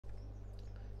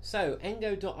So,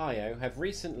 engo.io have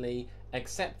recently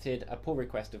accepted a pull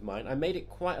request of mine. I made it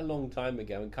quite a long time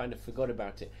ago and kind of forgot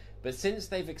about it. But since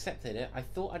they've accepted it, I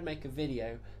thought I'd make a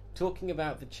video talking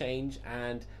about the change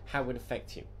and how it would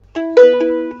affect you.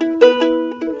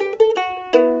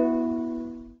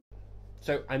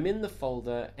 So I'm in the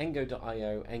folder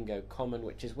engo.io, engo common,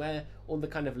 which is where all the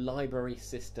kind of library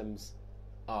systems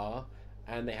are.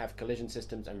 And they have collision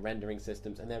systems and rendering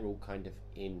systems, and they're all kind of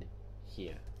in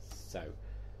here. So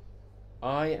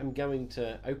I am going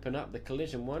to open up the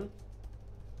collision one,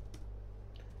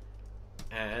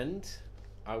 and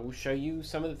I will show you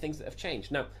some of the things that have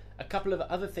changed. Now, a couple of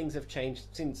other things have changed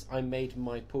since I made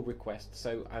my pull request,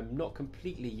 so I'm not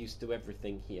completely used to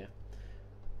everything here.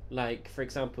 Like, for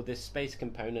example, this space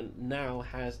component now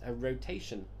has a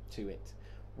rotation to it,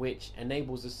 which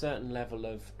enables a certain level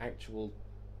of actual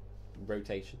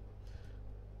rotation.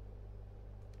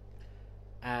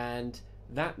 And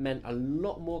that meant a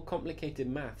lot more complicated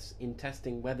maths in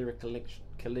testing whether a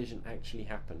collision actually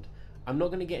happened. I'm not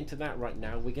going to get into that right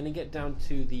now. We're going to get down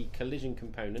to the collision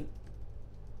component,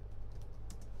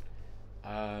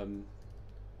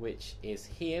 which is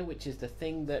here, which is the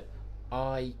thing that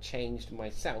I changed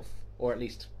myself, or at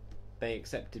least they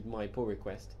accepted my pull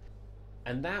request,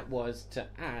 and that was to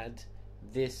add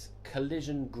this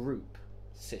collision group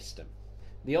system.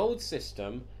 The old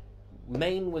system,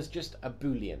 main was just a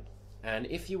boolean, and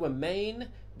if you were main,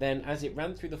 then as it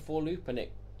ran through the for loop and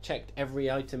it checked every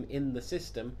item in the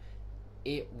system,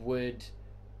 it would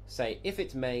say, if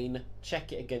it's main,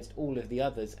 check it against all of the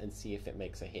others and see if it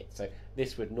makes a hit. So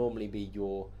this would normally be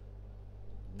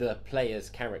the player's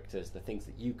characters, the things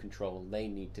that you control. They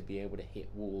need to be able to hit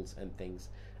walls and things,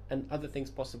 and other things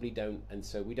possibly don't, and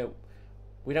so we don't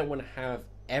want to have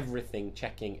everything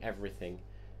checking everything.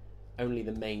 Only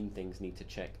the main things need to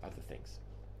check other things.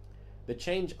 The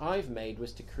change I've made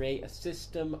was to create a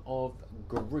system of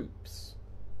groups,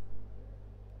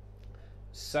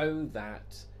 so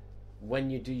that when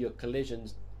you do your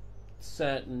collisions,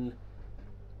 certain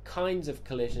kinds of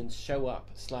collisions show up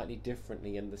slightly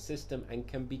differently in the system and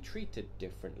can be treated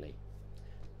differently.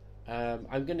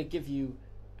 I'm going to give you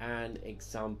an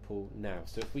example now.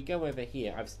 So if we go over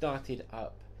here, I've started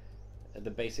up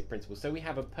the basic principle. So we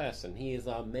have a person. He is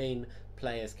our main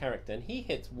player's character, and he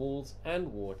hits walls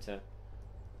and water.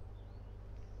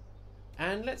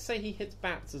 And let's say he hits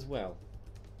bats as well.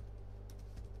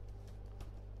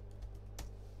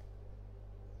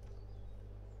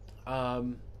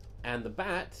 And the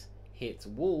bat hits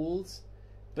walls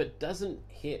but doesn't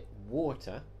hit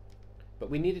water, but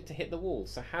we needed to hit the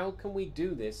walls. So how can we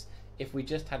do this if we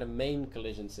just had a main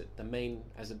collision set, the main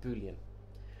as a boolean?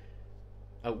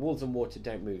 Walls and water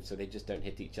don't move, so they just don't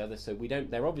hit each other, so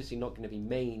they're obviously not going to be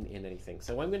main in anything.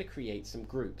 So I'm going to create some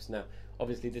groups. Now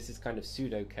obviously this is kind of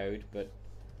pseudocode, but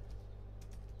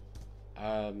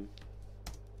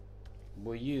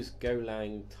we'll use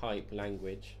Golang type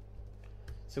language.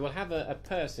 So we'll have a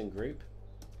person group,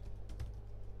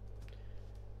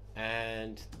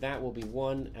 and that will be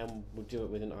one, and we'll do it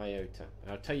with an iota.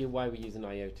 I'll tell you why we use an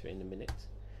iota in a minute.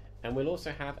 And we'll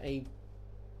also have a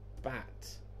bat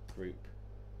group,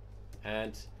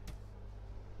 and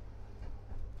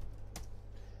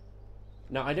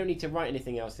now I don't need to write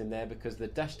anything else in there because the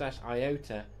 --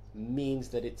 iota means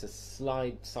that it's a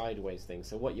slide sideways thing.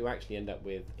 So what you actually end up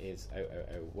with is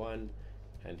 0001,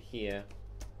 and here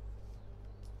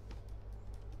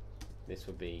this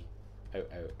will be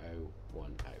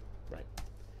 00010, right?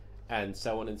 And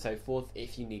so on and so forth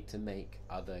if you need to make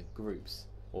other groups,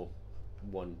 or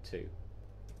 1, 2.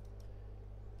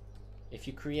 If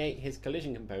you create his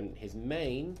collision component, his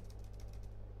main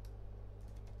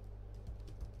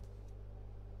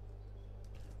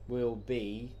will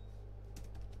be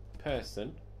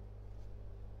person,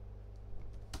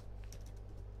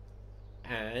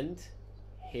 and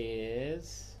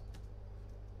his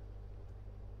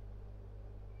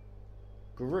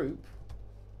group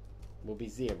will be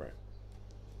 0.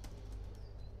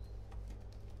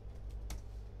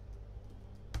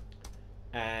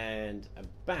 And a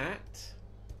bat,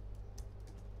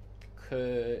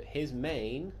 his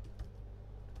main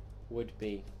would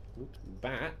be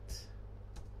bat,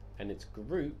 and its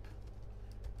group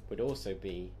would also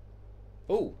be,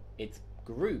 its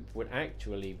group would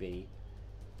actually be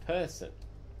person.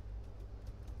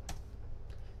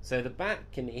 So the bat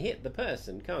can hit the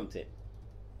person, can't it?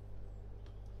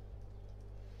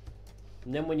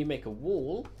 And then when you make a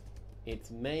wall, its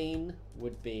main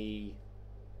would be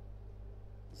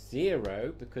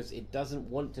 0 because it doesn't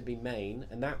want to be main,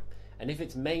 and if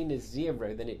its main is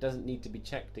 0, then it doesn't need to be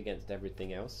checked against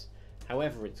everything else.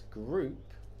 However, its group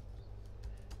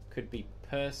could be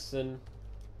person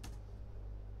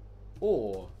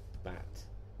or bat.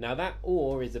 Now that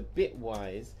or is a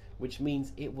bitwise, which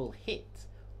means it will hit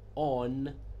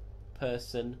on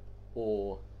person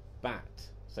or bat.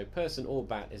 So person or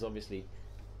bat is obviously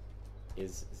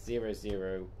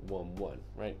 0011,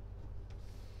 right?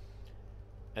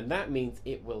 And that means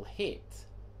it will hit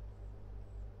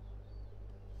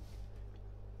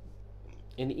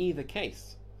in either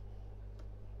case,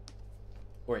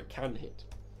 or it can hit.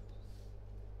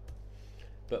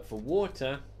 But for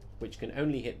water, which can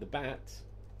only hit the bat,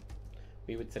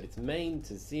 we would set its main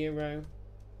to 0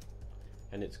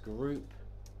 and its group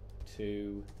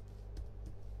to,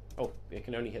 oh, it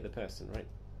can only hit the person, right?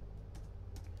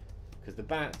 Because the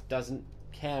bat doesn't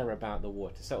care about the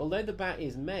water. So although the bat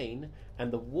is main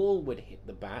and the wall would hit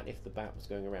the bat if the bat was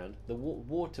going around, the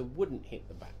water wouldn't hit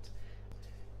the bat.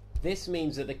 This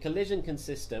means that the collision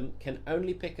system can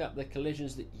only pick up the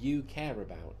collisions that you care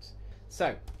about.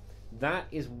 So that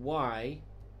is why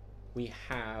we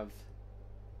have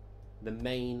the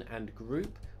main and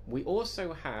group. We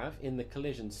also have in the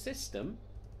collision system,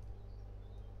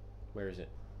 where is it?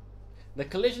 The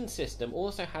collision system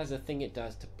also has a thing it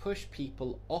does to push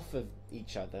people off of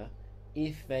each other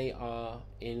if they are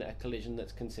in a collision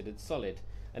that's considered solid.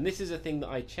 And this is a thing that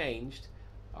I changed.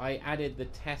 I added the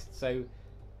test, so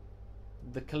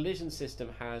the collision system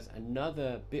has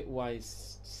another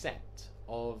bitwise set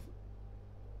of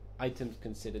items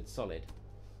considered solid,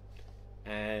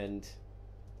 and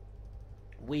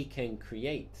we can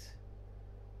create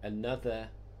another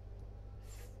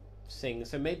thing.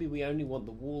 So maybe we only want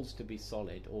the walls to be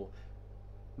solid, or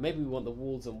maybe we want the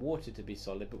walls and water to be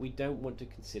solid, but we don't want to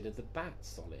consider the bat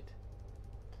solid.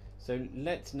 So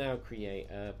let's now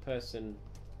create a person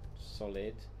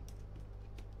solid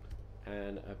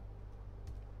and a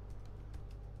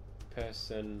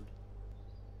person,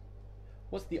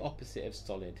 what's the opposite of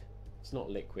solid? It's not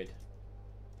liquid.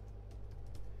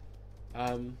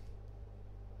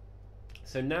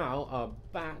 So now our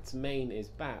bat's main is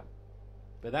bat,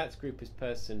 but that's group is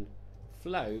person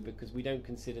flow because we don't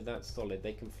consider that solid.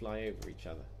 They can fly over each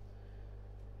other.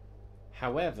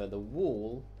 However, the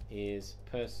wall is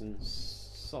person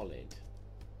solid.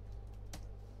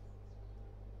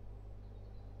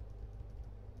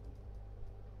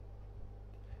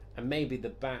 And maybe the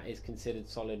bat is considered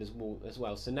solid as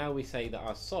well. So now we say that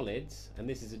our solids, and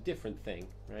this is a different thing,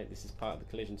 right? This is part of the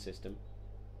collision system.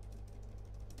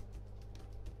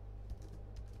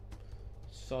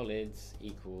 Solids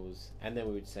equals, and then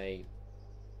we would say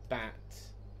bat,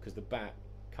 because the bat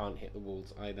can't hit the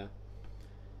walls either.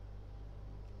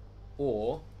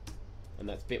 Or, and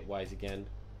that's bitwise again,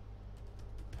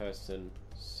 person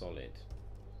solid.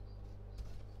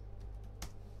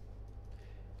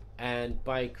 And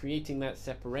by creating that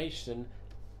separation,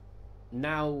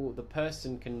 now the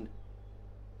person can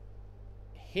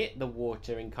hit the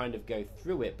water and kind of go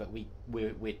through it, but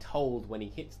we're told when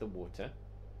he hits the water.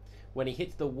 When he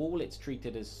hits the wall, it's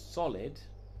treated as solid.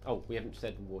 Oh, we haven't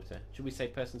said water. Should we say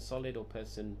person solid or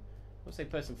person... We'll say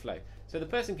person flow. So the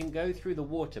person can go through the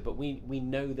water, but we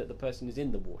know that the person is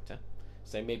in the water.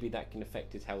 So maybe that can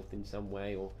affect his health in some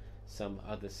way or some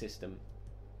other system.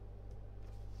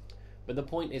 But the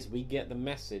point is, we get the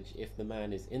message if the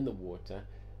man is in the water,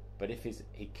 but if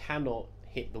he cannot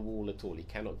hit the wall at all, he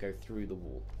cannot go through the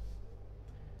wall.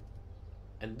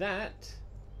 And that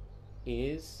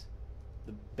is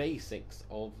the basics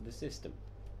of the system.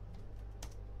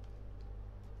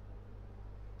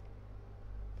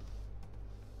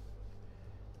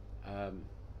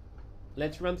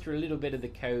 Let's run through a little bit of the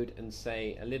code and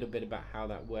say a little bit about how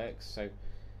that works. So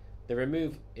the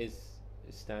remove is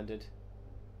standard.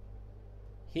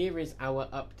 Here is our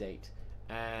update,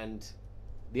 and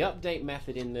the update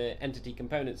method in the entity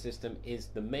component system is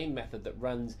the main method that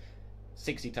runs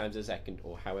 60 times a second,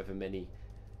 or however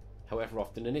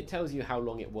often, and it tells you how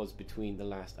long it was between the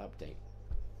last update.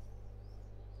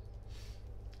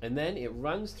 And then it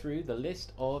runs through the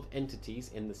list of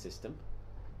entities in the system,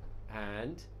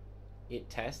 and it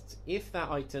tests if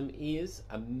that item is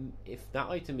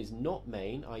not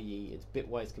main, i.e. it's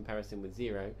bitwise comparison with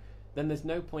 0, then there's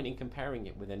no point in comparing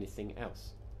it with anything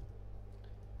else.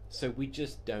 So we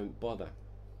just don't bother.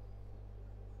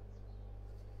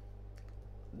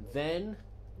 Then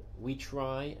we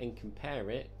try and compare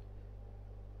it.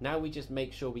 Now we just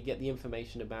make sure we get the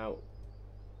information about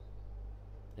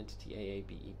entity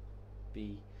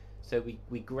AABB. So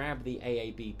we grab the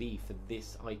AABB for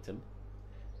this item,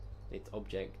 its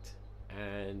object,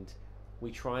 and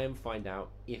we try and find out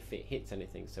if it hits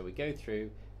anything. So we go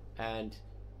through, and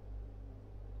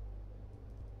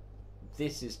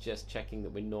this is just checking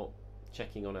that we're not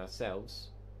checking on ourselves.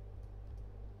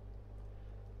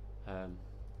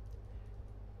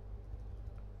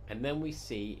 and then we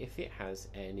see if it has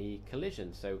any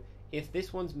collision. So if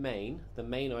this one's main, the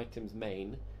main item's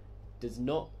main, does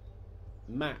not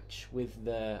match with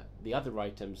the other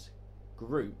item's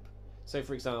group, so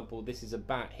for example this is a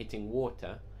bat hitting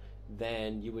water,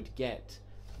 then you would get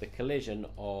the collision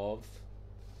of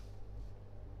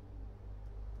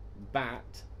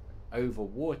bat over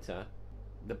water.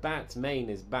 The bat's main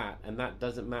is bat, and that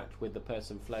doesn't match with the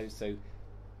person flow, so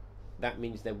that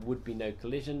means there would be no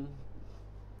collision.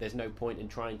 There's no point in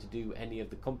trying to do any of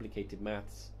the complicated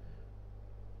maths.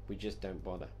 We just don't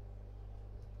bother.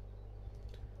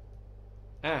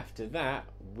 After that,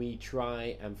 we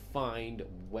try and find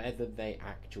whether they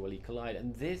actually collide,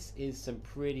 and this is some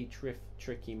pretty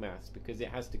tricky maths, because it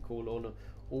has to call on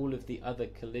all of the other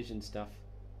collision stuff.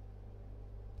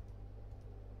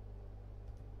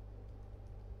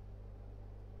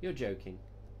 You're joking.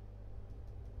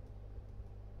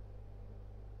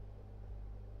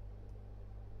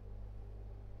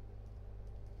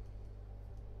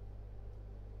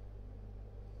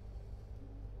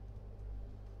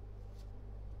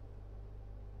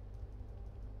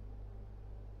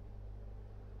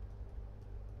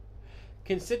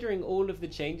 Considering all of the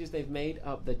changes they've made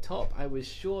up the top, I was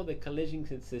sure the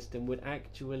collision system would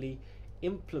actually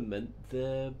implement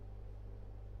the...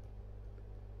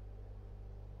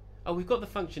 Oh, we've got the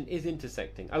function is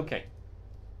intersecting. Okay.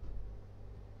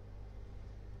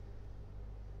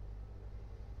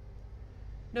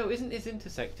 No, isn't is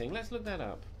intersecting? Let's look that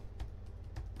up.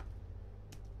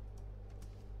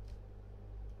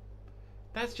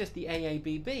 That's just the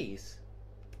AABBs.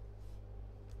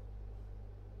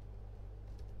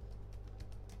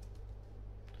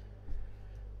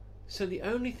 So the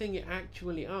only thing it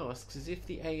actually asks is if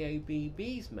the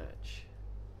AABBs match.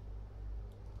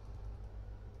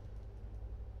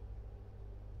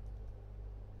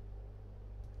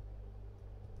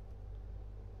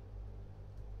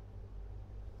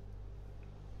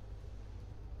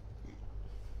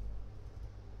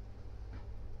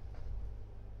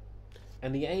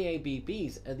 And the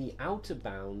AABBs are the outer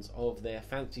bounds of their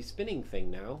fancy spinning thing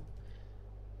now.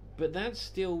 But that's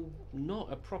still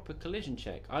not a proper collision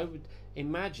check. I would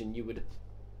imagine you would,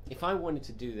 if I wanted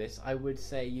to do this, I would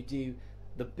say you do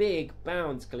the big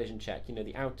bounds collision check, you know,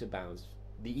 the outer bounds,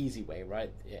 the easy way,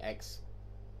 right? X,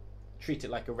 treat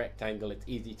it like a rectangle. It's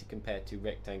easy to compare two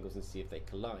rectangles and see if they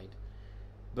collide.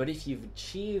 But if you've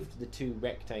achieved the two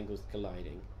rectangles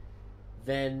colliding,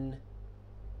 then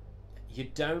you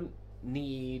don't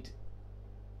need...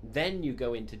 Then you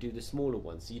go in to do the smaller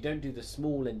ones. So you don't do the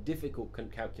small and difficult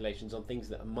calculations on things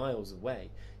that are miles away.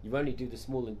 You only do the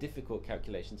small and difficult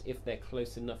calculations if they're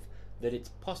close enough that it's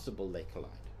possible they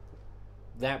collide.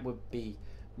 That would be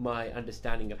my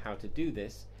understanding of how to do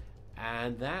this,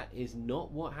 and that is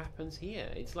not what happens here.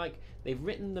 It's like they've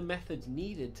written the methods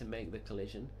needed to make the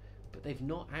collision, but they've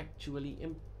not actually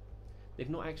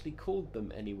called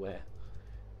them anywhere.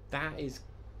 That is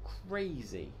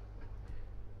crazy.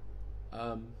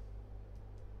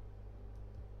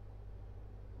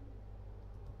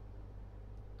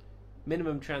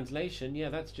 Minimum translation, yeah,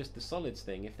 that's just the solids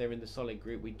thing. If they're in the solid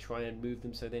group, we try and move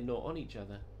them so they're not on each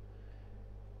other.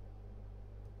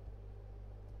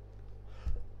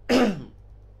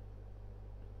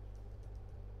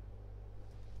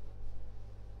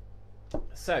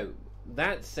 So,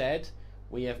 that said,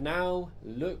 we have now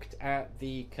looked at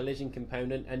the collision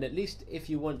component, and at least if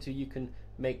you want to, you can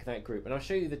make that group. And I'll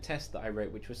show you the test that I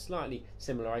wrote, which was slightly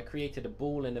similar. I created a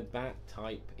ball and a bat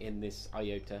type in this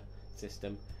IOTA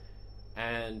system,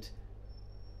 and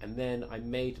then I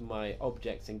made my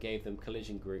objects and gave them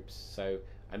collision groups. So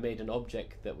I made an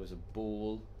object that was a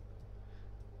ball,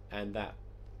 and that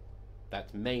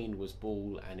main was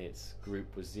ball and its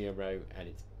group was 0,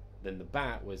 and then the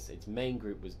bat was, its main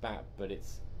group was bat, but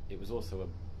it was also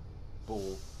a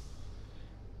ball.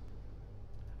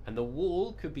 And the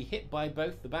wall could be hit by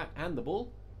both the bat and the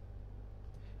ball.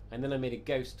 And then I made a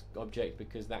ghost object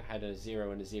because that had a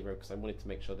 0 and a 0, because I wanted to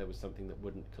make sure there was something that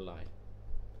wouldn't collide.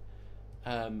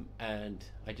 And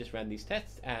I just ran these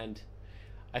tests, and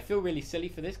I feel really silly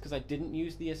for this because I didn't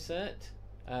use the assert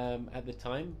at the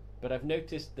time, but I've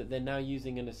noticed that they're now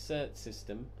using an assert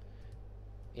system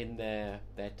in their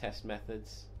test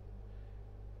methods.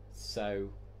 So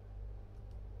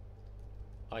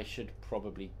I should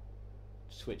probably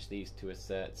switch these to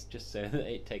asserts just so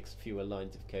that it takes fewer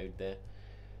lines of code there.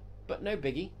 But no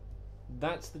biggie.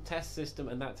 That's the test system,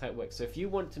 and that's how it works. So if you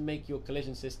want to make your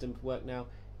collision system work now,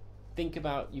 think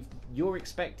about, you're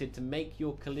expected to make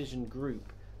your collision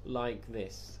group like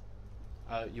this,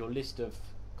 your list of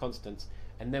constants,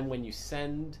 and then when you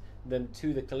send them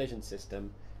to the collision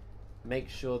system, make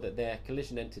sure that their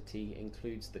collision entity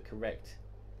includes the correct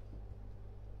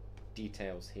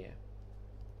details here.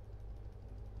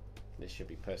 This should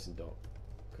be person dot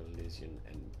collision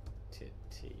entity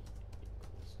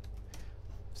equals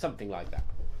something like that.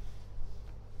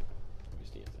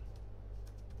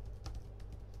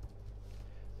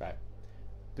 Right,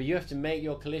 but you have to make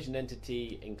your collision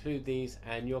entity include these,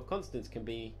 and your constants can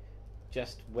be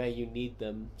just where you need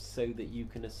them so that you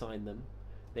can assign them.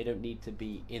 They don't need to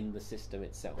be in the system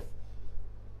itself.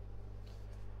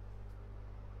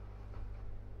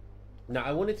 Now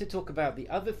I wanted to talk about the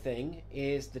other thing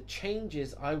is the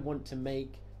changes I want to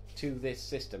make to this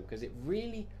system, because it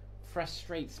really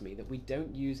frustrates me that we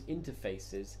don't use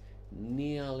interfaces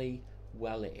nearly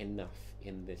well enough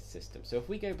in this system. So if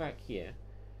we go back here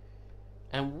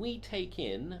and we take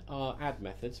in our add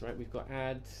methods, right? We've got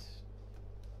add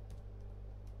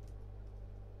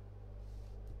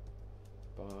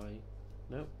by,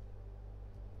 no,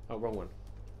 oh, wrong one.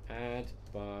 Add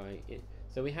by it.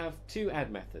 So we have two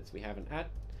add methods. We have an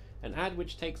add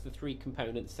which takes the three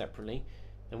components separately,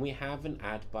 and we have an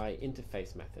add by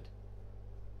interface method.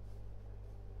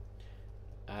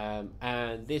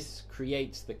 And this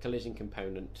creates the collision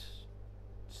component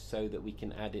so that we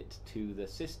can add it to the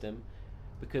system,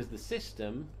 because the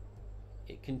system,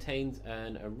 it contains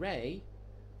an array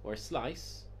or a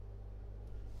slice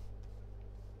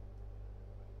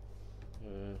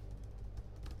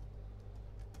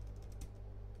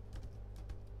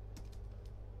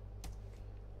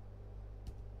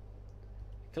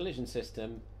collision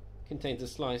system contains a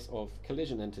slice of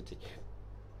collision entity,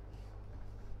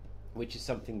 which is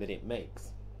something that it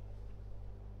makes.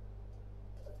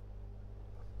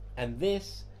 And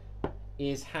this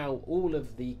is how all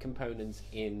of the components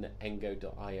in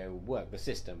engo.io work, the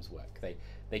systems work.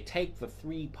 They take the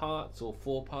 3 parts or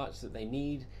 4 parts that they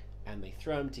need and they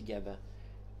throw them together.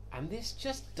 And this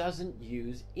just doesn't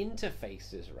use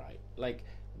interfaces right. Like,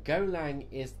 Golang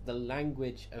is the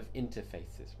language of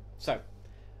interfaces. So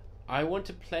I want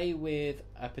to play with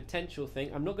a potential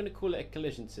thing. I'm not going to call it a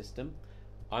collision system.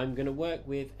 I'm going to work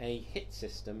with a hit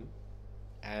system,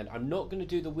 and I'm not going to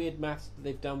do the weird maths that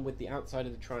they've done with the outside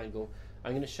of the triangle.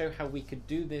 I'm going to show how we could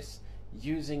do this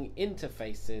using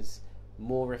interfaces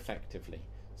more effectively.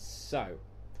 So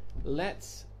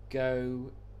let's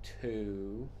go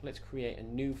to, let's create a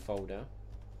new folder.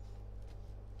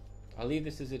 I'll leave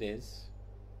this as it is.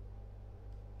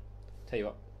 Tell you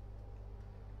what,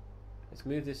 let's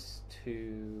move this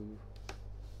to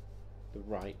the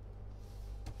right,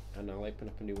 and I'll open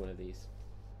up a new one of these.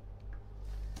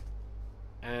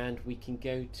 And we can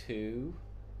go to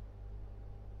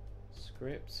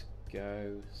scripts,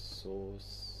 go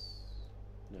source,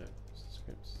 no,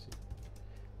 scripts,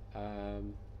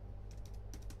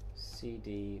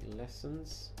 cd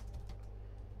lessons,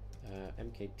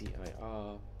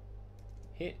 mkdir,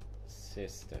 hit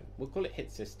system. We'll call it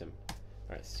hit system.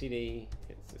 Alright, cd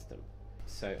hit system.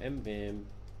 So mbim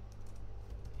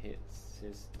hit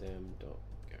system.go.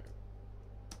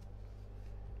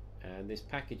 And this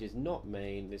package is not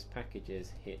main, this package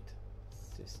is hit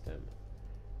system.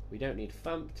 We don't need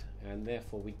thumped, and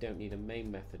therefore we don't need a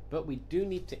main method, but we do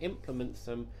need to implement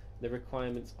the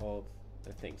requirements of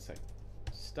the thing. So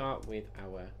start with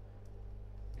our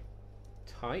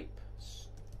type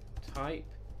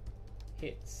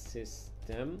hit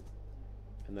system,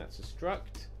 and that's a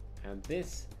struct, and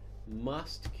this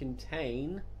must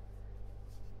contain,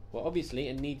 well, obviously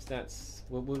it needs that,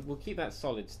 we'll keep that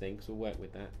solids thing because we'll work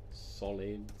with that,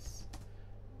 solids,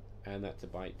 and that's a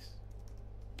byte.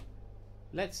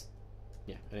 Let's,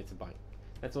 yeah, and it's a byte.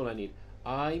 That's all I need.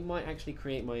 I might actually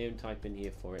create my own type in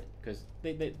here for it, because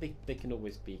they can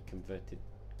always be converted.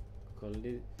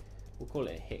 We'll call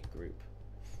it a hit group.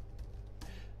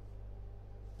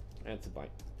 That's a byte.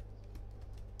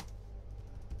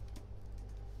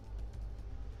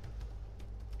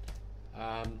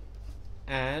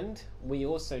 And we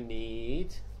also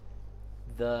need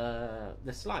the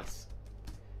slice.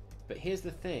 But here's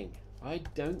the thing. I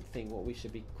don't think what we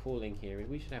should be calling here is,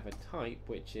 we should have a type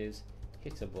which is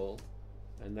hittable,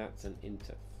 and that's an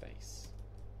interface.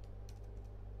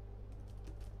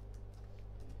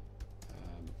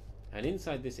 And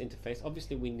inside this interface,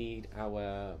 obviously we need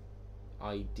our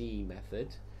ID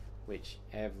method, which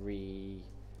every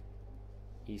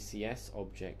ECS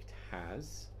object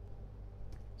has.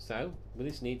 So, well,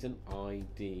 this needs an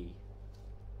ID,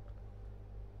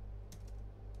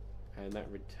 and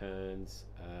that returns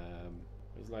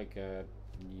it's like a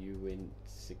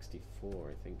uint64,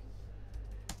 I think.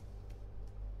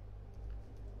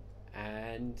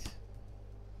 And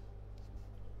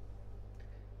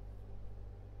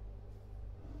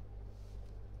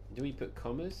do we put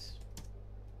commas?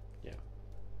 Yeah.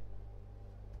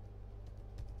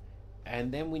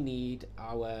 And then we need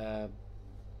our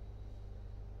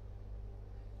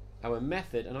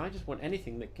method, and I just want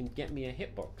anything that can get me a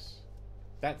hitbox.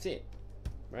 That's it,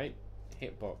 right?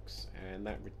 Hitbox, and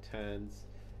that returns,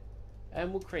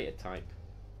 and we'll create a type.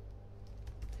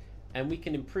 And we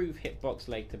can improve hitbox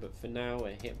later, but for now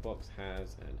a hitbox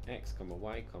has an x,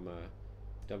 y,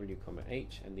 w,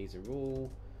 h, and these are all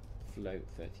float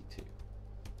 32.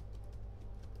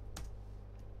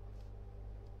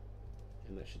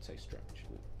 And that should say struct,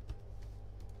 shouldn't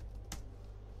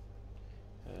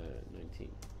it? 19.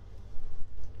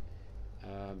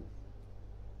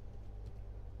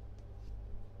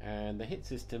 And the hit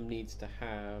system needs to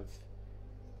have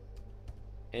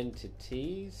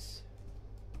entities,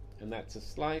 and that's a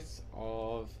slice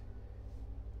of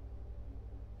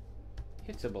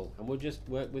hittable, and we'll just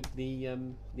work with the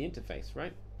interface,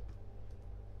 right?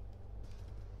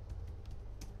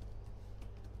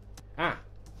 Ah.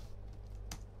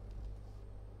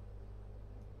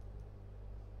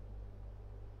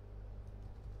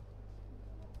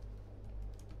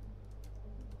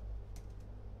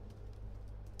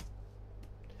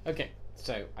 Okay,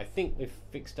 so I think we've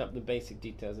fixed up the basic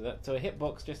details of that. So a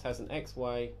hitbox just has an x,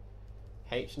 y,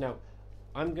 h. Now,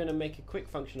 I'm going to make a quick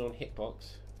function on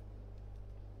hitbox.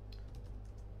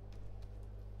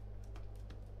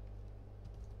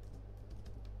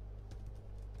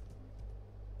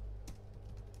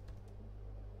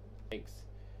 X,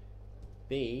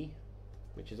 b,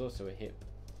 which is also a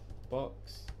hitbox,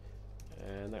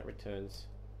 and that returns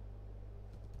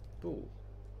bool.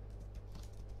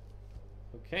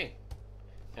 Okay,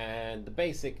 and the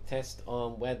basic test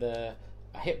on whether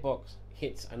a hitbox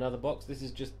hits another box. This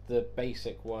is just the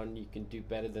basic one. You can do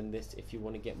better than this if you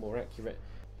want to get more accurate.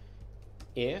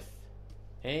 If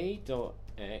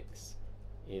a.x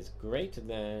is greater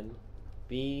than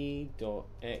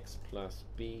b.x plus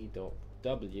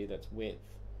b.w, that's width,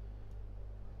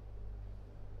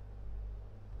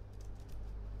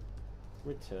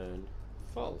 return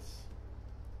false.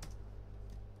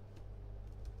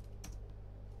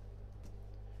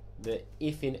 That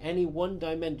if in any one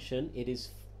dimension it is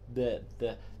the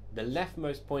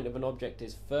leftmost point of an object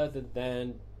is further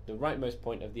than the rightmost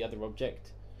point of the other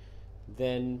object,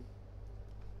 then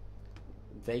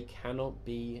they cannot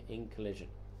be in collision.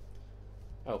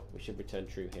 Oh, we should return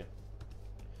true here.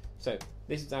 So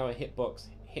this is our hitbox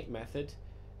hit method.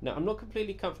 Now I'm not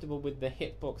completely comfortable with the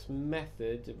hitbox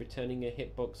method of returning a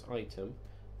hitbox item,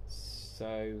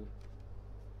 so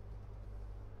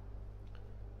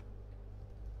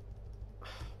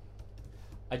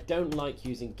I don't like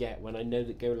using get when I know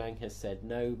that Golang has said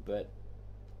no, but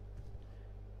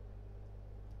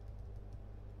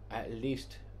at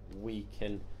least we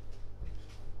can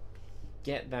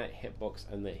get that hitbox,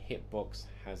 and the hitbox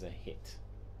has a hit.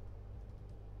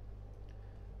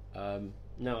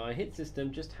 Now our hit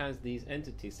system just has these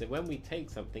entities, so when we take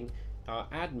something, our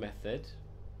add method,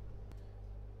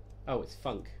 oh, it's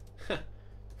func.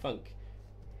 Func.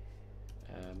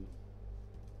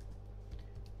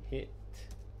 Hit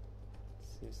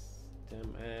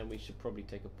system, and we should probably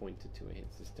take a pointer to a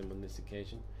hit system on this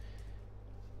occasion,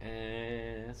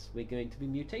 as we're going to be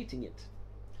mutating it.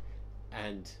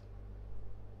 And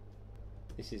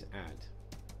this is add.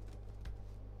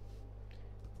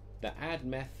 The add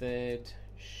method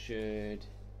should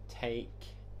take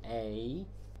any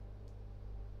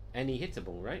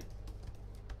hittable, right?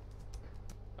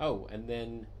 Oh, and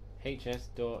then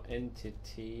hs.entities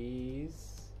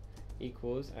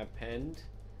equals append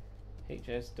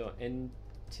hs.entities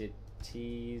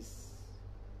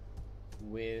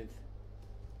with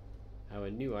our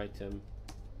new item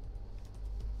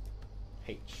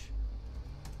h.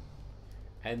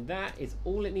 And that is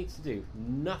all it needs to do.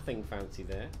 Nothing fancy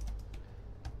there.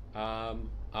 Our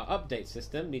update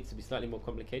system needs to be slightly more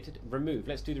complicated. Remove.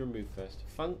 Let's do the remove first.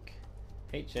 Func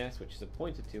hs, which is a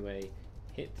pointer to a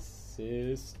hit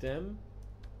system.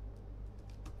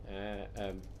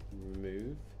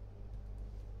 Remove.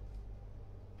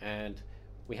 And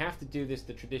we have to do this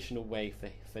the traditional way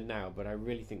for now, but I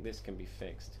really think this can be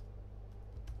fixed.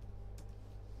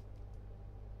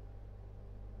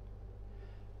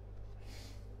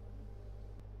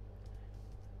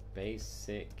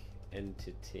 Basic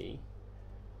entity,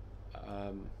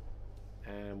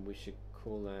 and we should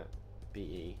call that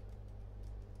BE.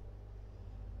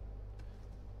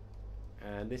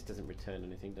 And this doesn't return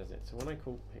anything, does it? So when I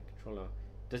call hit controller,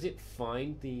 does it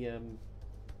find the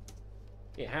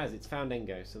it has, it's found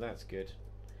engo, so that's good.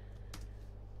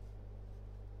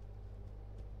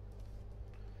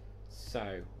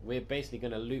 So we're basically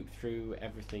going to loop through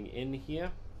everything in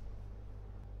here.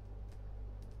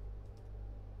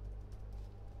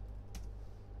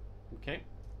 Okay,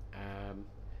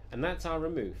 and that's our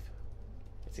remove.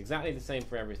 It's exactly the same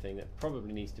for everything. That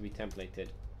probably needs to be templated,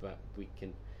 but we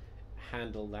can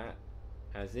handle that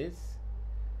as is.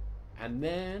 And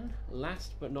then,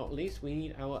 last but not least, we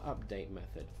need our update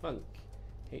method. Func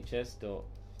hs.hit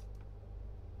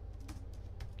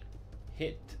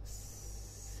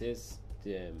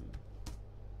system.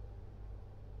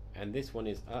 And this one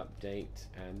is update,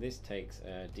 and this takes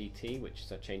a dt, which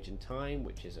is a change in time,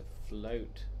 which is a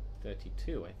float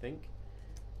 32, I think.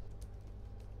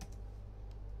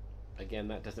 Again,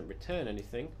 that doesn't return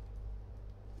anything.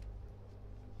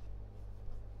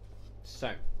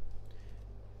 So,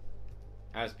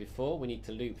 as before, we need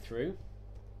to loop through.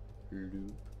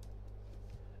 Loop.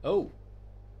 Oh!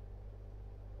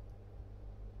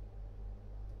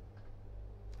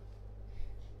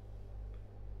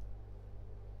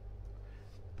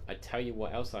 I tell you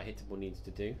what else our hittable needs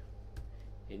to do.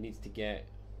 It needs to get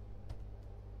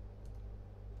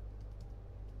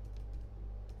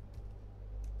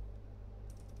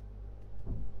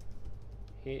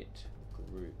hit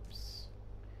groups,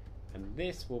 and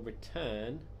this will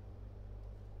return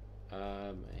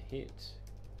a hit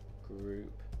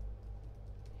group.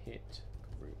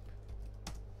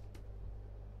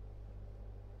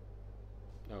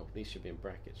 Oh, these should be in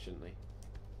brackets, shouldn't they?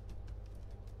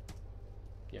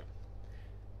 Yeah.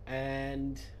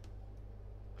 And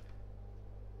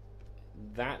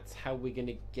that's how we're going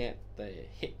to get the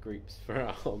hit groups for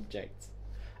our objects.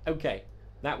 Okay,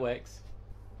 that works.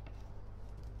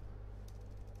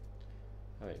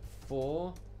 Alright,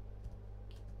 for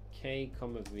k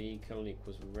comma v colon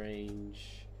equals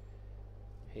range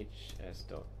hs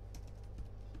dot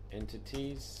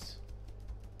entities.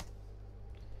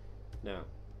 Now,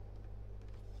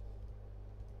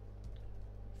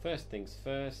 first things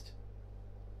first,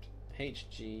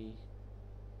 mg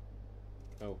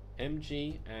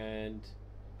and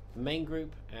the main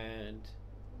group and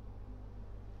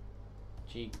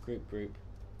g group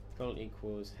colon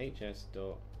equals hs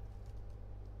dot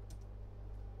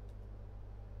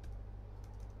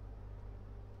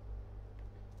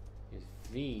is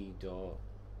v dot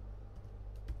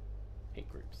hit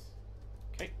groups.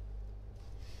 Okay.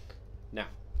 Now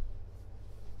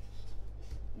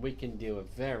we can do a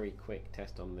very quick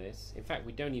test on this. In fact,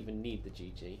 we don't even need the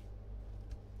GG.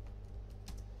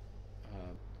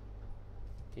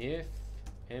 If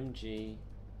mg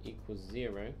equals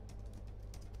 0,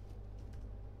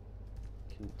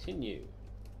 continue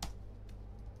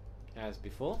as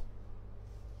before.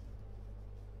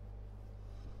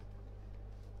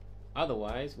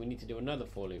 Otherwise, we need to do another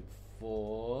for loop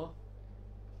for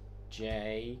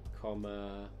j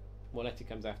comma, what letter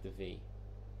comes after v?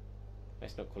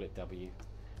 Let's not call it w.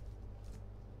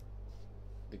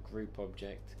 The group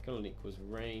object colon equals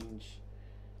range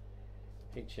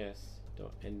hs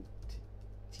dot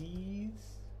entities.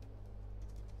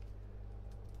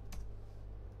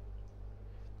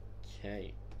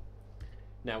 Okay.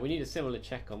 Now we need a similar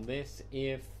check on this.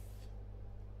 If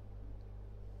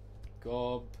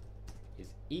gob is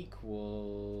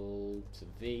equal to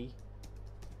v,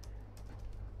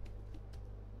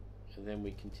 and then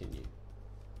we continue.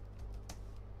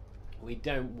 We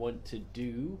don't want to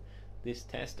do this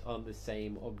test on the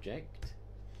same object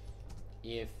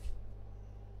if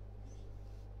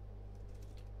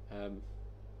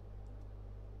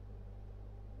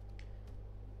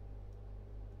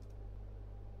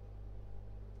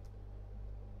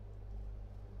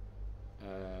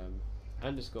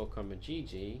underscore comma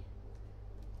gg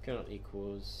colon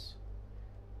equals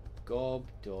gob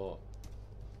dot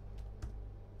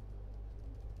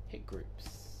hit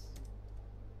groups.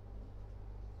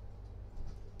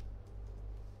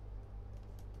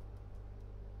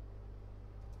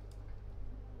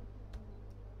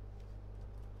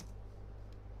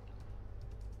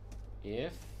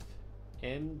 If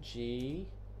mg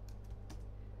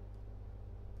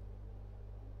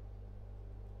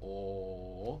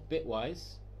or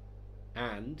bitwise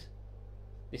and,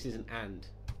 this is an and,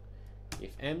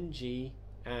 if mg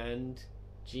and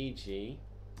gg,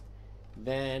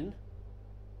 then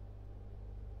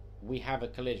we have a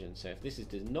collision. So if this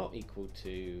does not equal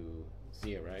to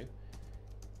 0,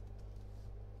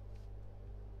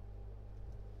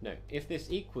 no, if this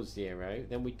equals 0,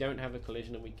 then we don't have a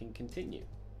collision and we can continue.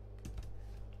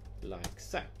 Like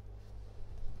so.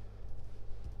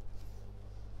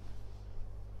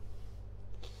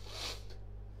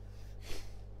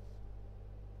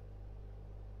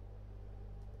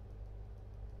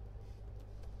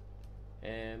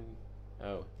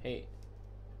 Hey,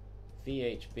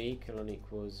 VHB colon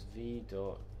equals v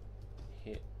dot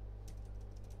hit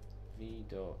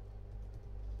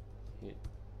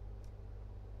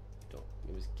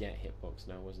It was get hitbox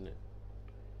now, wasn't it?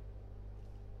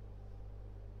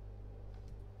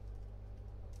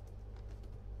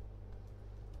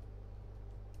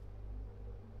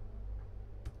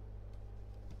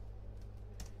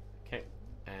 Okay,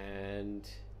 and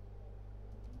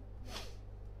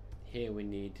here we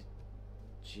need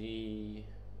GHB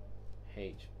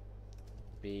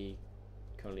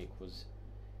equals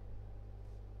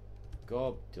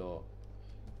gob dot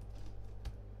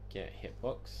get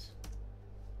hitbox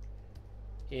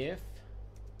if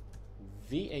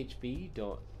VHB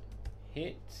dot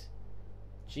hit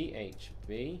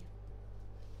GHB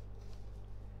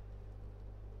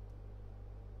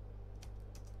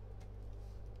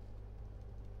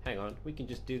hang on, we can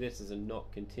just do this as a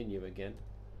not continue again.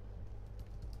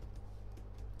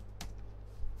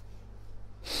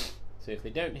 So if they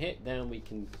don't hit, then we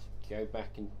can go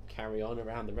back and carry on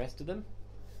around the rest of them.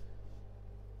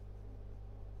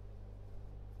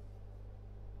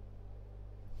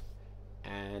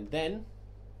 And then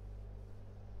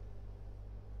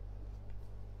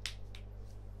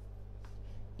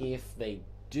if they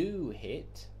do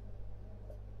hit,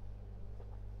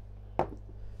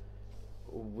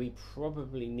 we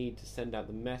probably need to send out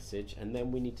the message, and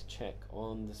then we need to check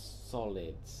on the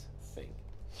solids thing.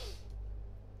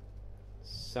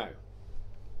 So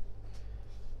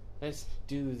let's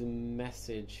do the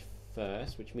message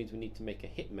first, which means we need to make a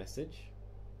hit message.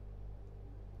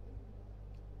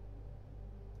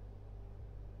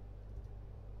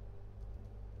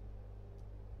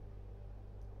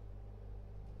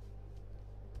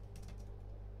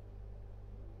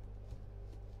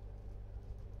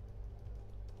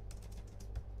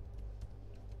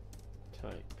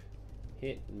 Type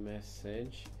hit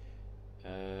message,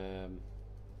 and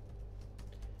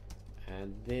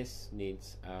this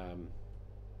needs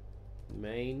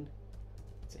main,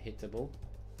 it's a hittable,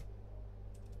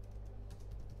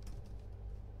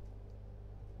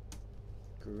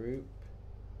 group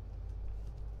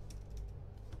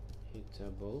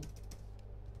hittable,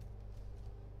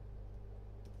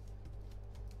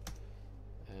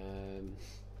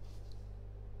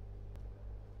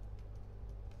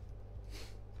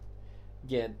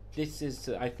 yeah, this is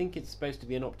I think it's supposed to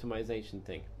be an optimization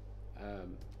thing,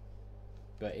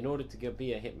 but in order to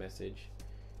be a hit message,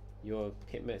 to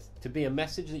be a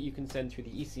message that you can send through the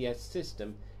ECS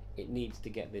system, it needs to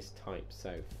get this type.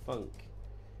 So func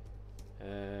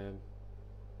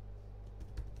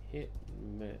hit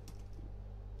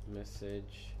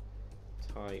message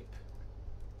type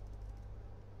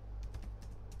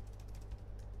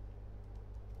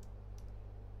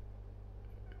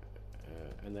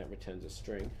and that returns a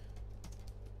string.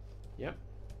 Yep.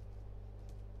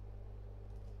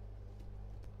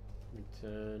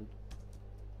 Return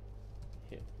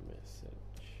hit message.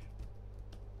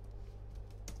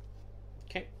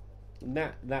 Okay,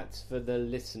 that's for the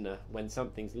listener. When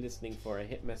something's listening for a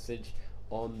hit message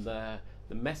on the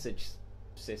message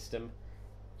system,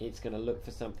 it's going to look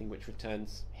for something which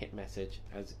returns hit message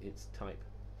as its type.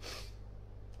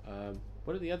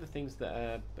 What are the other things that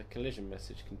a collision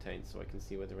message contains, so I can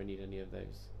see whether I need any of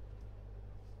those?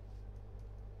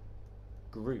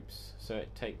 Groups, so it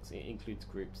includes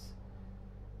groups.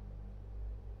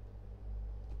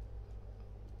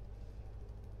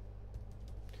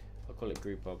 I'll call it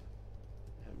group of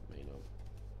main of.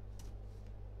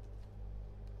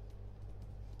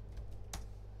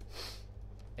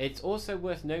 It's also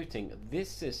worth noting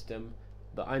this system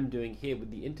that I'm doing here with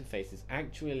the interfaces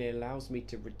actually allows me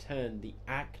to return the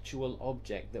actual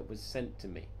object that was sent to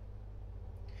me.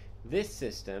 This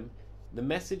system, the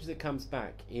message that comes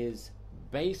back is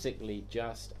basically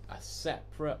just a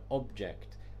separate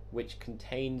object which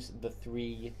contains the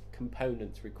 3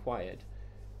 components required,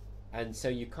 and so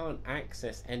you can't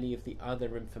access any of the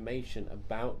other information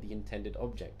about the intended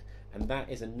object, and that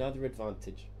is another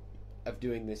advantage of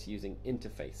doing this using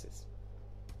interfaces.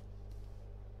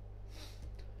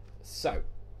 So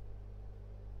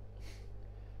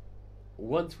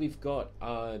once we've got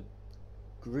our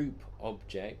group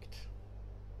object,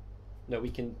 we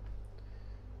can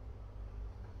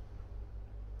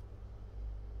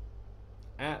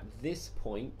at this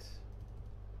point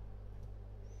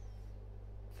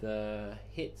the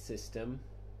hit system,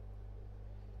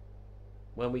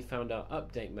 when we found our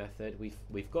update method,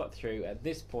 we've got through. At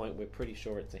this point we're pretty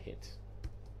sure it's a hit.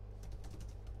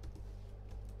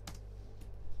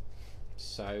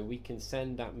 So we can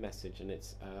send that message, and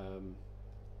it's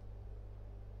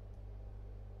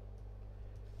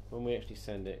when we actually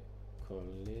send it,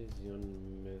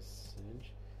 collision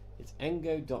message, it's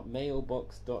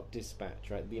engo.mailbox.dispatch,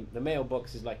 right? The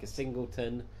mailbox is like a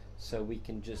singleton, so we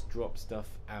can just drop stuff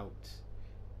out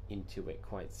into it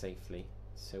quite safely.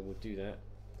 So we'll do that.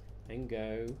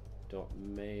 Engo dot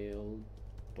mailbox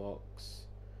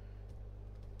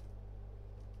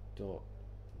dot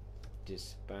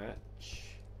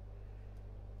dispatch,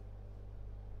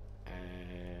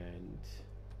 and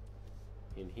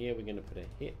in here we're going to put a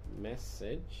hit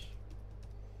message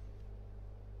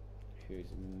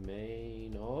whose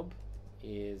main ob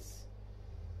is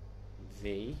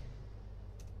V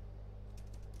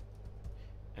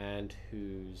and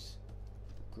whose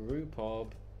group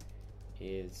ob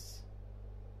is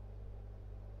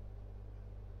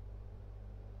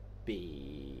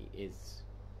B, is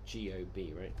GOB,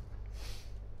 right?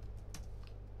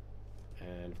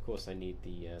 And of course I need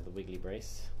the wiggly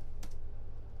brace.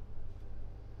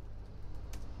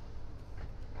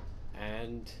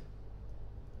 And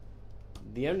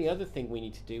the only other thing we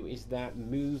need to do is that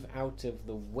move out of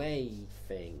the way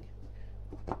thing.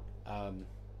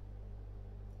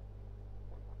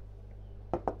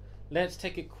 Let's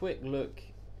take a quick look,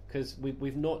 because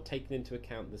we've not taken into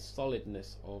account the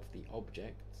solidness of the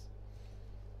objects.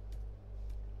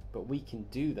 But we can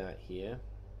do that here.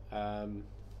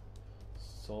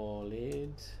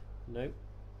 Solid, nope,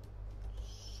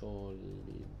 solid.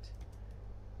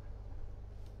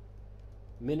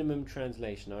 Minimum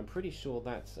translation. I'm pretty sure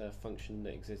that's a function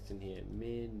that exists in here.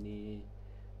 Minimum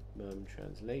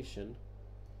translation.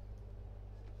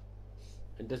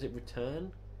 And does it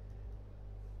return?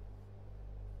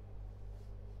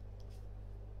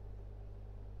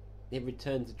 It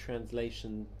returns a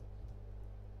translation.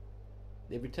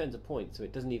 It returns a point, so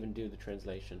it doesn't even do the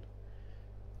translation.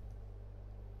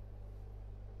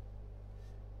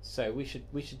 So we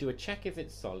should do a check if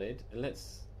it's solid, and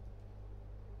let's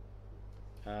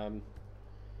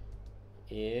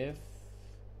if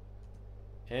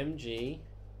mg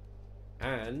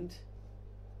and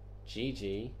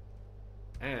gg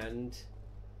and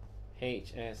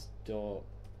hs dot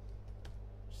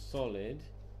solid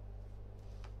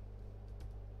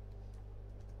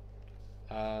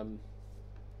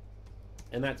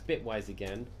and that's bitwise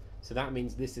again, so that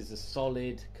means this is a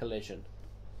solid collision.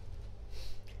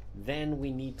 Then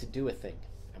we need to do a thing,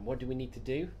 and what do we need to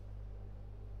do?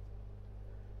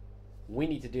 We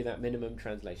need to do that minimum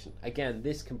translation. Again,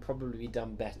 this can probably be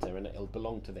done better, and it'll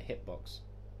belong to the hitbox.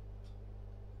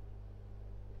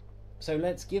 So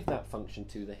let's give that function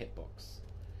to the hitbox,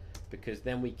 because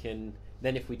then we can,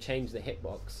 if we change the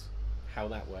hitbox, how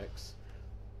that works,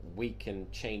 we can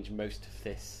change most of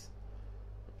this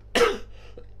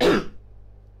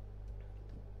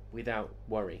without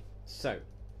worry. So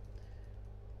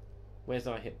where's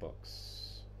our hitbox?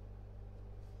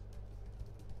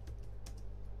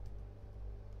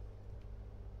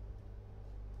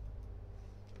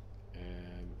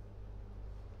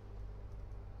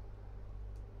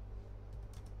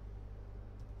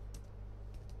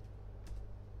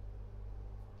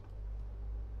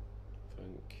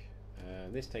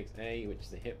 This takes A, which is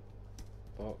the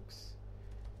hitbox,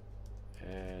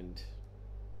 and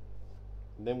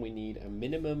then we need a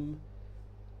minimum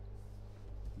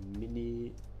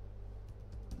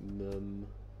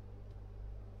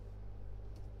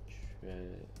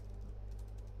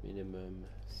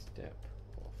step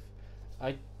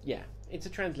off. Yeah, it's a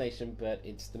translation, but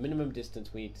it's the minimum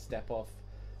distance we need to step off,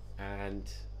 and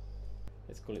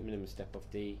let's call it minimum step off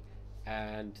D,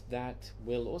 and that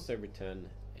will also return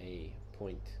a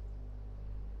point.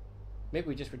 Maybe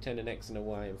we just return an X and a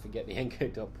Y and forget the engo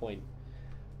dot point.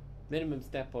 Minimum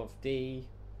step off D,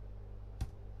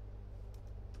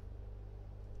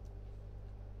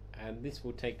 and this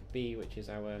will take B, which is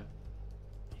our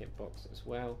hitbox as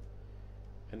well,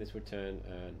 and this return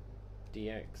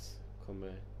dx,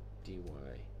 comma dy.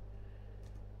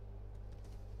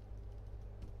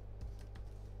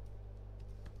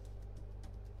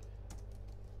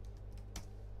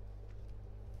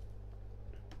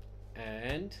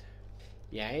 And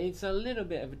yeah, it's a little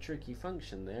bit of a tricky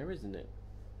function there, isn't it?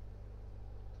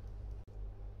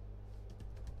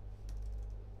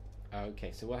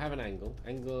 Okay, so we'll have an angle.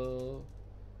 Angle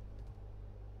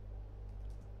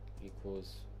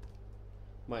equals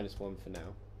 -1 for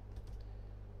now.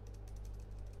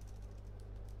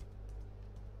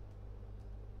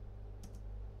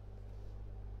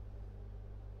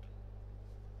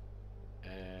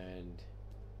 And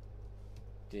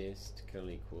dist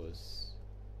equals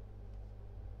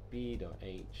b dot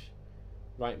h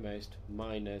rightmost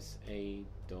minus a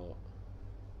dot,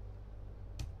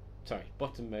 sorry,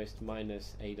 bottommost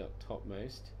minus a dot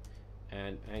topmost,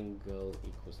 and angle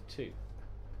equals 2.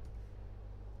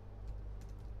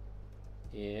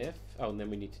 If, and then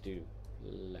we need to do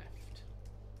left.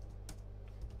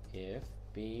 If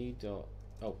b dot,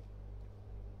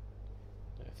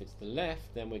 If it's the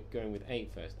left, then we're going with a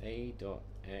first. A dot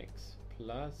x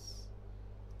plus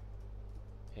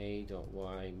a dot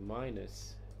y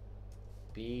minus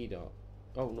b dot,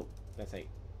 oh no, that's a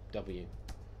w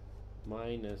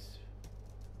minus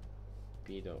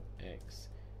b dot x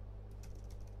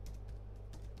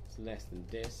is less than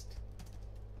dist.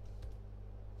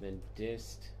 Then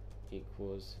dist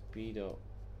equals b dot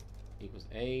equals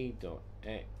a dot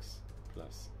x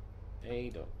plus a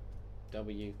dot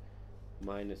w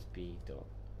minus b dot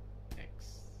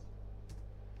x,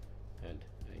 and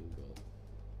angle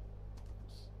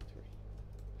 3.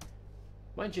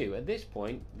 Mind you, at this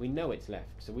point we know it's left,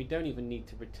 so we don't even need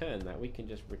to return that. We can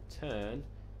just return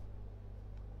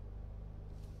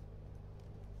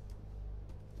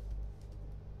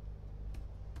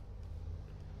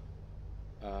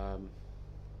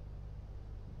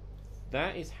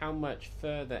that is how much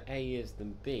further A is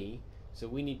than B, so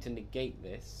we need to negate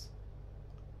this.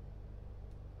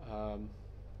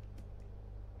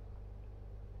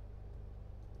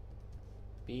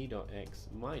 B dot x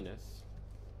minus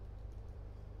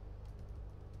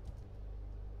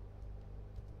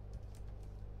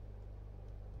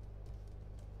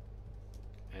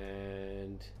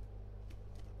and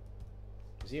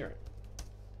 0.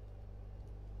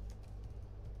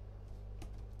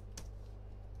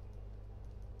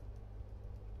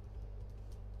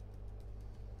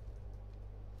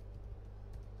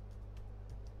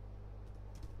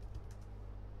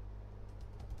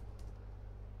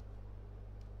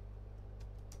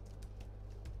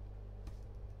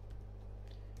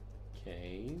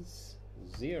 Case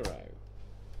 0.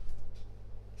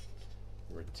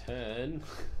 Return.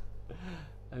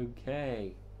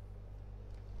 Okay.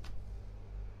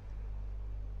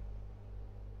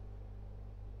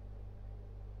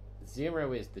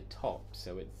 Zero is the top,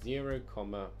 so it's 0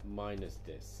 comma minus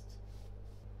dist.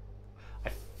 I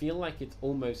feel like it's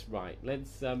almost right.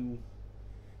 Let's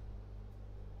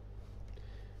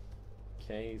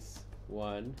case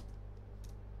 1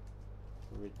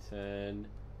 return.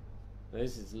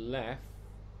 This is left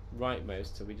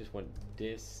rightmost, so we just want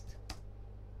dist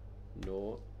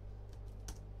naught.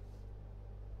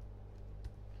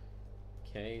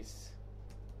 Case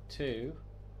 2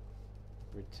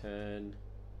 return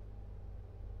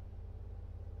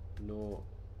naught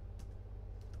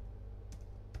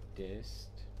dist.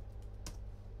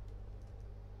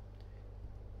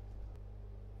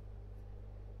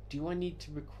 Do I need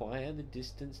to require the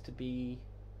distance to be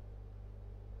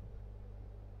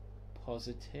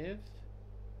positive?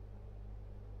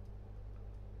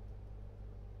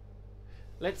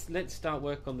 Let's start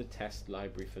work on the test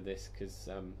library for this, because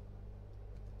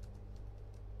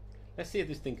let's see if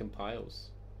this thing compiles.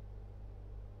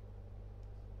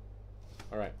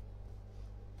 Alright.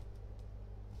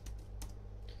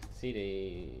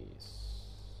 CD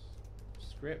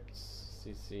scripts,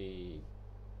 cc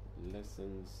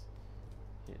lessons,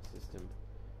 hit system.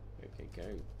 Okay, go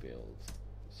build.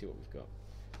 See what we've got.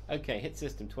 Okay, hit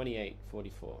system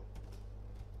 2844.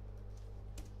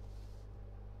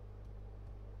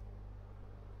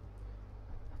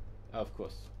 Oh, of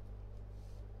course.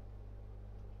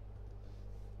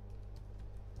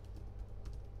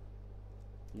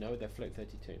 No, they're float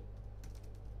 32.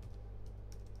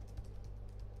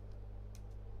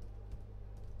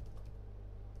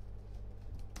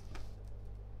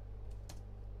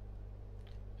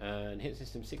 And hit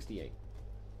system 68.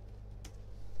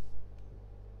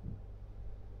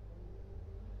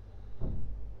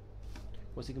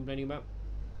 What's he complaining about?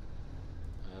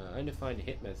 Undefined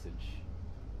hit message,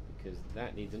 because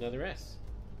that needs another S.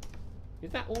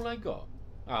 Is that all I got?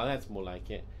 Oh, that's more like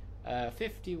it.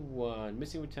 51,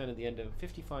 missing return at the end of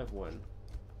 55-1.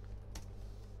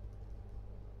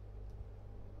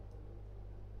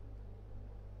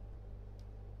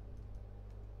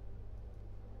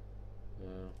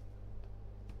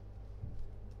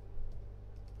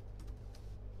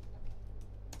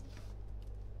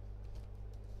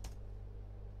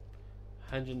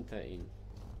 $113.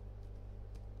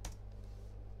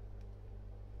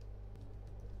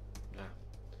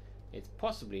 It's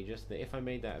possibly just that if I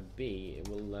made that a B, it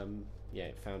will, yeah,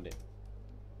 it found it.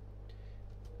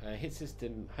 Hit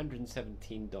system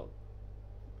 117 dot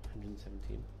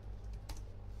 117.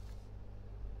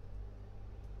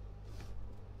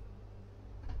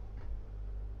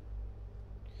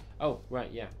 Oh,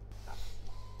 right, yeah.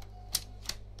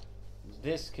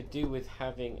 This could do with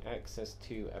having access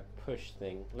to a push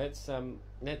thing. Let's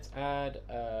add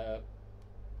a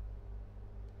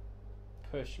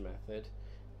push method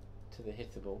to the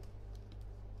hittable.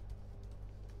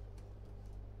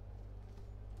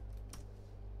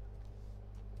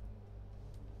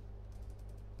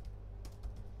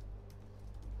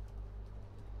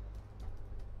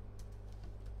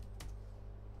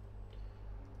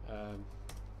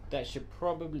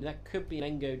 that could be an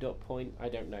engo dot point. I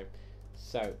don't know.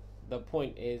 So the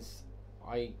point is,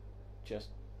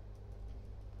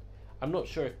 I'm not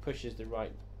sure if push is the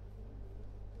right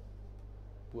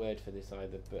word for this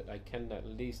either, but I can at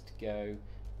least go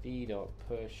v dot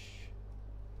push.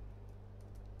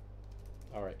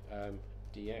 All right,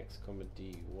 dx comma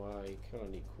dy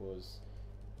colon equals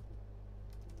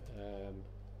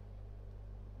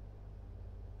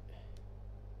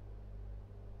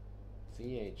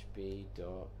VHB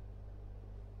dot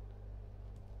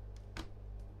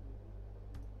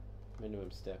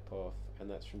minimum step off, and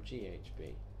that's from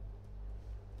GHB.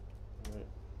 Right.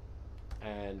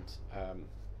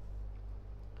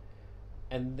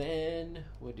 And then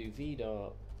we'll do v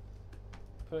dot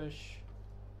push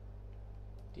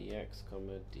dx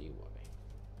comma dy.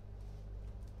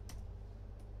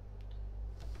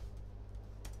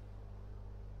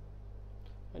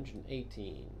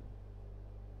 $118.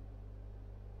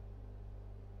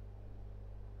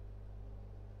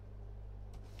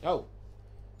 Oh,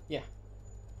 yeah.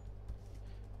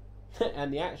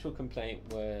 And the actual complaint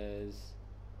was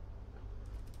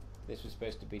this was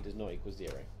supposed to be does not equal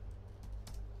 0.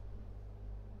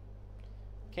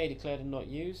 K declared and not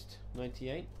used,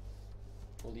 98.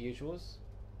 All the usuals.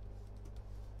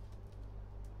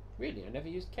 Really, I never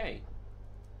used K.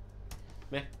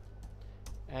 Meh.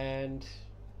 And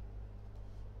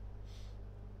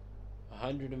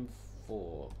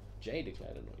 104. J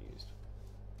declared and not used.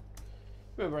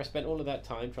 Remember, I spent all of that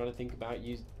time trying to think about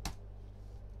using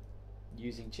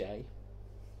J.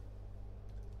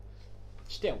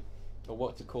 Still, or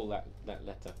what to call that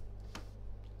letter.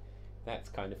 That's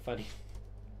kind of funny.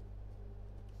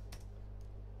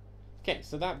 Okay,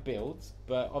 so that builds,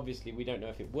 but obviously we don't know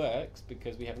if it works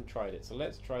because we haven't tried it. So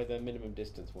let's try the minimum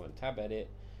distance one. Tab edit.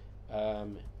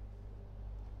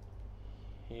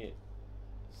 Hit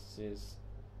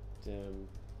system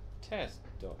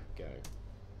test.go.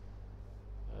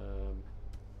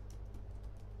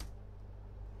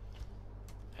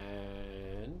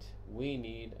 And we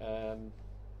need a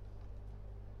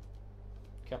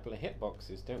couple of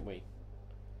hitboxes, don't we?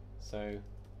 So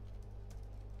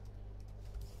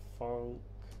func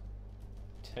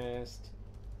test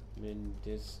min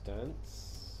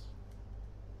distance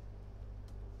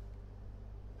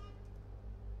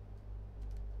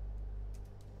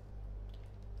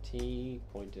t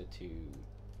pointer to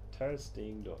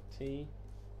testing.t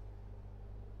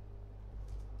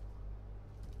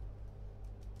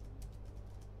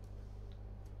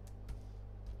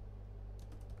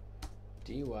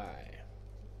dy.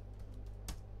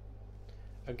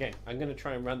 Okay, I'm going to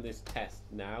try and run this test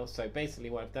now. So basically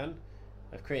what I've done,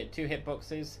 I've created 2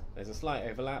 hitboxes, there's a slight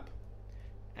overlap,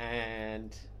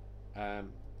 and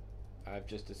I've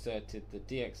just asserted that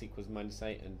dx equals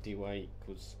 -8 and dy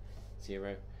equals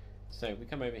 0. So we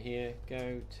come over here,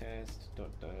 go test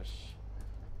dot dash,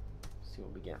 see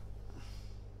what we get.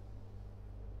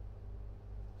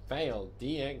 Failed,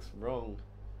 dx wrong,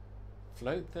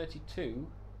 float 32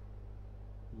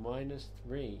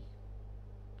 -3.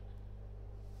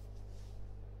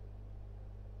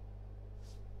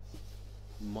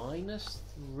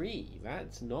 -3,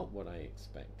 that's not what I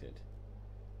expected.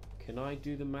 Can I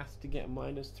do the math to get a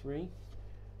 -3?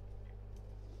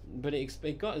 But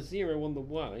it got a 0 on the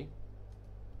y.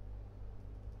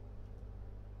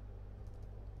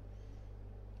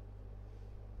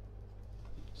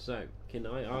 So, can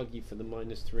I argue for the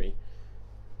 -3?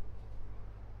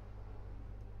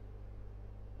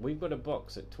 We've got a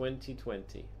box at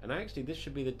 2020, and actually this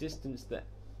should be the distance that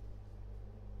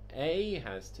A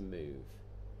has to move.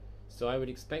 So I would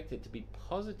expect it to be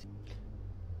positive.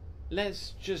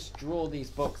 Let's just draw these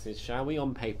boxes, shall we,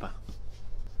 on paper?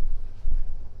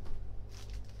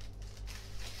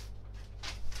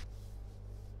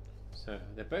 So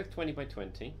they're both 20 by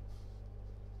 20.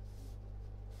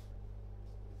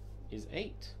 Is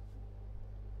 8.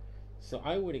 So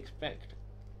I would expect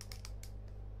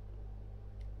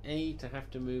A to have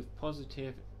to move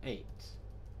positive 8.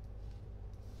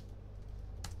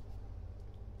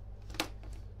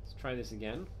 Let's try this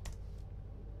again.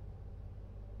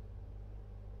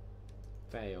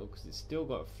 Fail, because it's still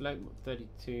got a float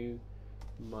 32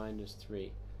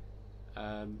 -3.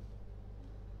 I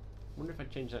wonder if I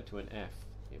change that to an F,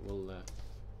 it will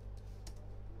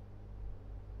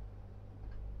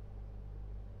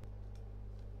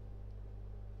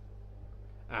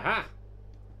aha!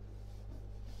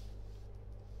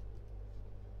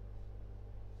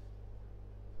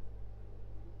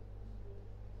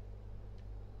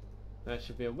 That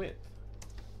should be a width.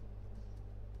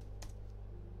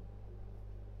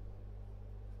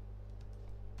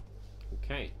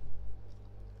 Okay.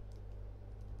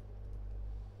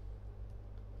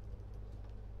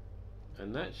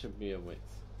 And that should be a width.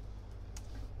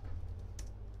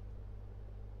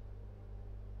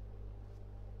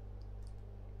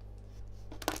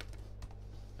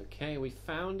 Okay, we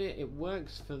found it. It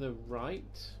works for the right.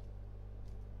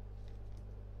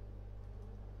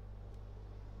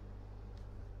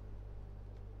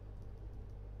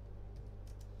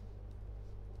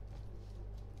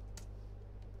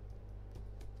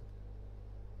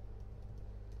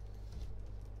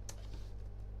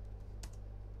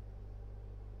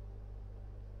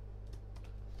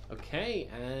 Okay,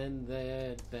 and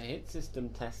the hit system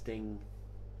testing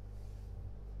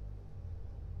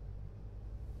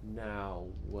now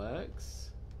works.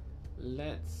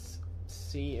 Let's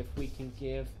see if we can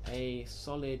give a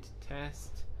solid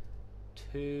test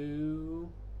to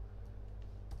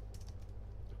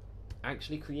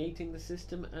actually creating the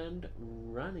system and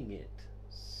running it.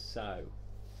 So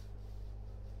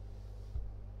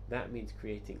that means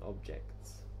creating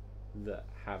objects that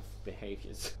have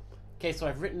behaviors. Okay, so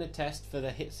I've written a test for the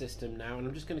hit system now, and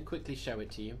I'm just going to quickly show it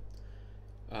to you.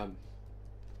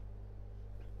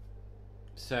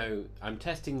 So I'm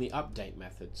testing the update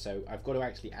method, so I've got to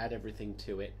actually add everything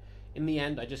to it. In the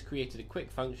end, I just created a quick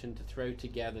function to throw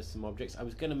together some objects. I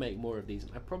was going to make more of these,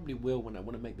 and I probably will when I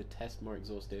want to make the test more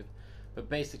exhaustive. But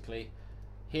basically,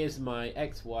 here's my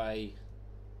X, Y,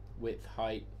 width,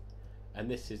 height,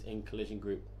 and this is in collision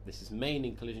group. This is main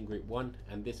in collision group 1,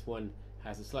 and this one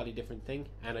has a slightly different thing,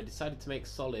 and I decided to make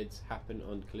solids happen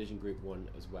on collision group 1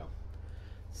 as well.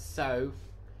 So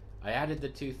I added the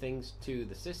two things to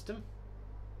the system,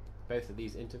 both of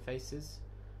these interfaces.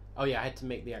 Oh yeah, I had to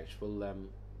make the actual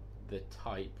the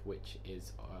type, which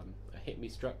is a hit me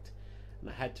struct, and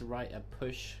I had to write a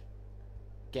push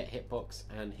get hitbox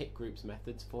and hit groups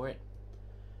methods for it,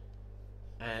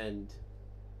 and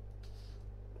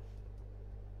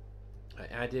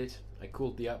I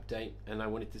called the update, and I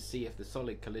wanted to see if the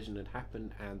solid collision had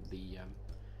happened and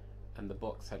the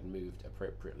box had moved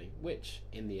appropriately, which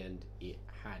in the end it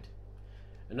had.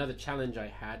 Another challenge I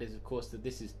had is, of course, that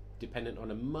this is dependent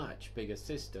on a much bigger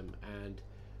system, and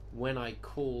when I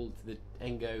called the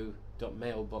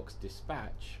engo.mailbox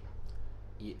dispatch,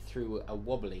 it threw a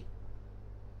wobbly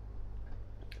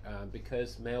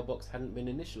because mailbox hadn't been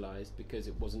initialized because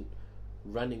it wasn't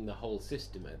running the whole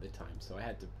system at the time, so I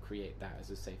had to create that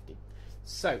as a safety.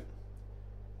 So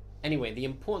anyway, the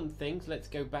important things, let's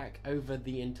go back over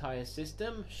the entire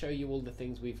system, show you all the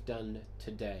things we've done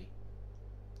today.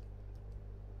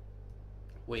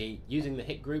 We're using the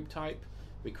hit group type.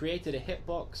 We created a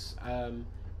hitbox,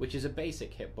 which is a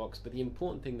basic hitbox, but the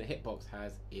important thing the hitbox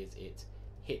has is its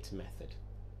hit method,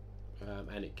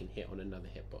 and it can hit on another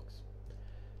hitbox.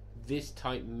 This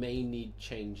type may need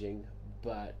changing,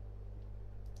 but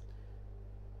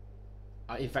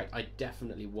in fact, I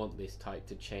definitely want this type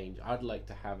to change. I'd like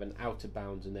to have an outer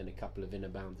bounds and then a couple of inner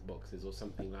bounds boxes or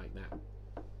something like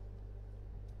that.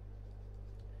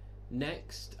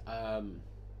 Next,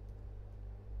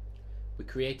 we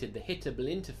created the hittable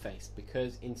interface,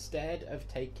 because instead of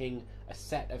taking a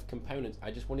set of components,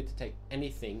 I just wanted to take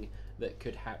anything that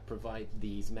could provide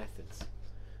these methods.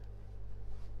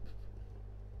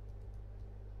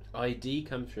 ID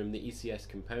comes from the ECS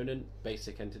component,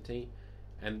 basic entity,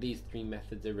 and these three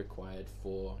methods are required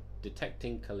for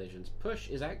detecting collisions. Push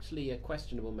is actually a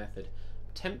questionable method.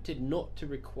 I'm tempted not to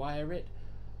require it,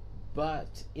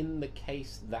 but in the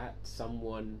case that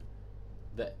someone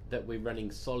that we're running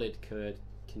solid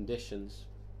conditions,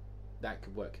 that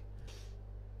could work.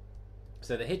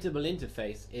 So the hittable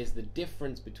interface is the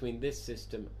difference between this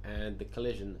system and the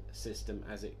collision system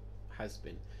as it has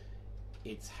been.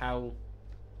 It's how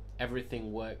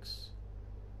everything works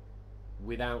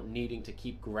without needing to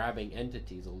keep grabbing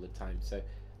entities all the time. So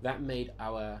that made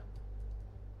our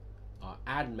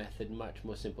add method much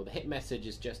more simple. The hit message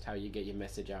is just how you get your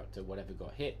message out to whatever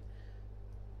got hit.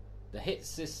 The hit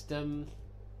system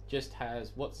just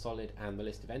has what's solid and the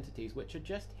list of entities which are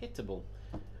just hittable.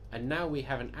 And now we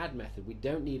have an add method. We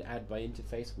don't need add by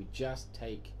interface. We just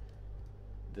take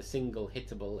the single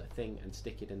hittable thing and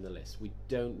stick it in the list. We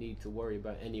don't need to worry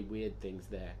about any weird things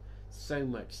there. So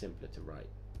much simpler to write.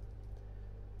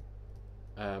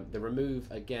 The remove,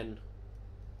 again,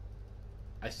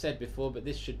 I said before, but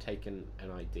this should take an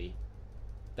ID.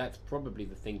 That's probably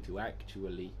the thing to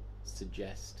actually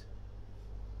suggest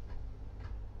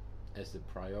as the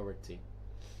priority.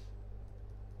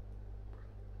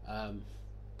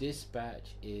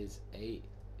 Dispatch is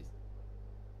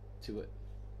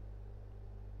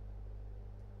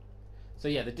so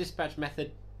yeah, the dispatch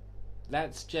method,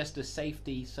 that's just a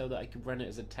safety so that I can run it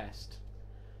as a test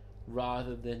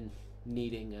rather than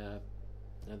needing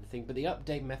another thing. But the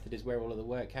update method is where all of the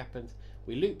work happens.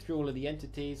 We loop through all of the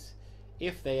entities.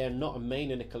 If they are not a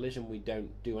main in a collision, we don't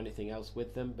do anything else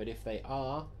with them. But if they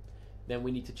are, then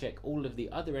we need to check all of the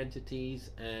other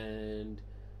entities and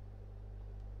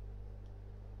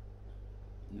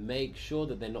make sure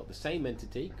that they're not the same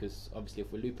entity, because obviously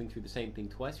if we're looping through the same thing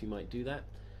twice, we might do that.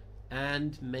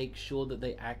 And make sure that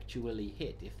they actually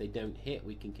hit. If they don't hit,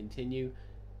 we can continue.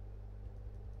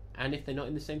 And if they're not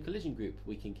in the same collision group,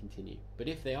 we can continue. But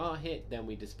if they are hit, then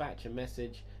we dispatch a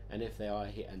message. And if they are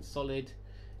hit and solid,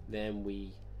 then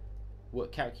we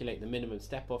calculate the minimum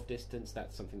step-off distance.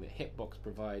 That's something that Hitbox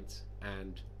provides,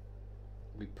 and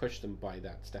we push them by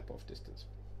that step-off distance.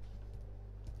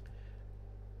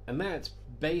 And that's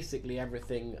basically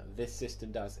everything this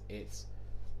system does.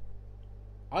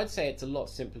 I'd say it's a lot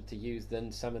simpler to use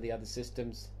than some of the other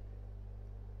systems.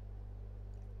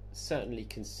 Certainly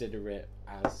consider it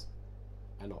as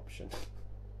an option.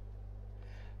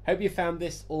 Hope you found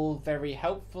this all very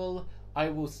helpful. I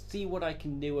will see what I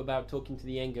can do about talking to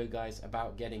the engo guys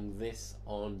about getting this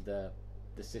on the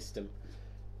system.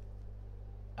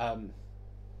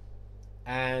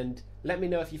 And let me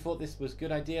know if you thought this was a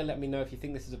good idea. Let me know if you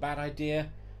think this is a bad idea.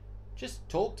 Just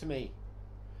talk to me.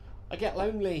 I get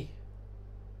lonely.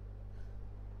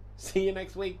 See you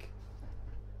next week.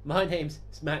 My name's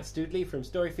Matt Stoodley from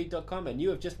Storyfeed.com, and you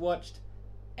have just watched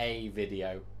a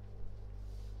video.